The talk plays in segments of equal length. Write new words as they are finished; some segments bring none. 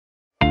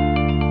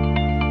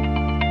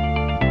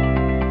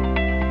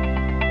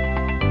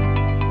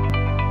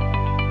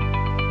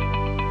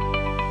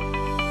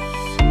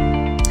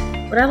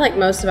What I like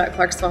most about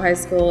Clarksville High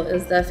School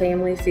is the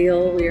family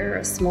feel. We are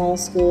a small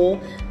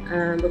school,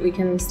 but we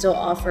can still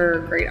offer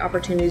great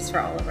opportunities for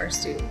all of our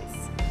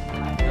students.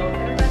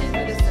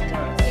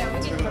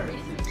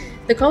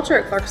 The culture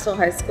at Clarksville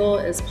High School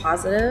is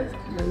positive.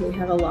 We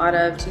have a lot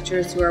of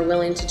teachers who are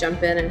willing to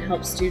jump in and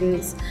help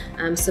students,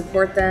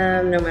 support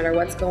them no matter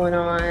what's going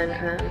on.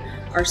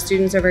 Our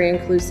students are very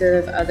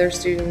inclusive of other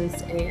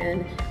students,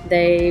 and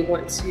they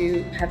want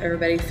to have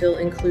everybody feel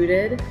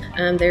included.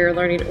 They are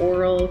learning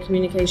oral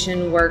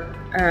communication, work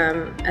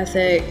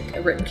ethic,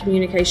 written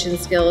communication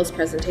skills,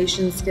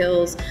 presentation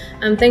skills,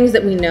 things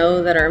that we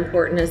know that are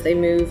important as they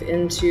move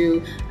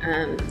into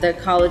the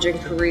college and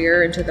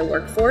career, into the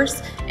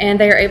workforce. And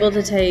they are able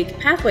to take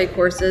pathway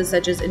courses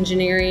such as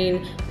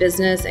engineering,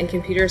 business, and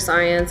computer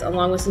science,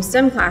 along with some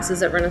STEM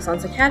classes at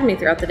Renaissance Academy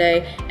throughout the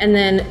day, and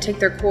then take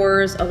their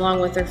cores along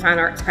with their fine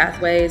arts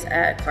pathways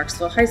at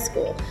Clarksville High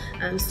School.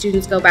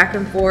 Students go back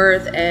and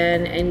forth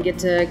and get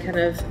to kind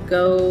of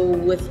go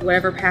with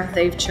whatever path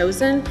they've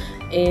chosen.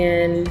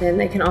 And then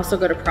they can also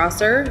go to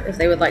Prosser if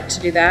they would like to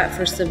do that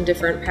for some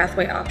different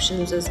pathway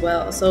options as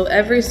well. So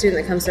every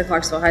student that comes to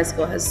Clarksville High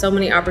School has so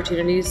many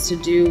opportunities to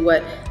do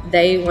what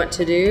they want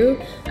to do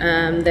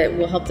that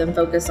will help them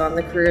focus on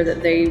the career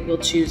that they will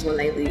choose when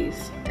they leave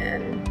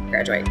and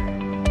graduate.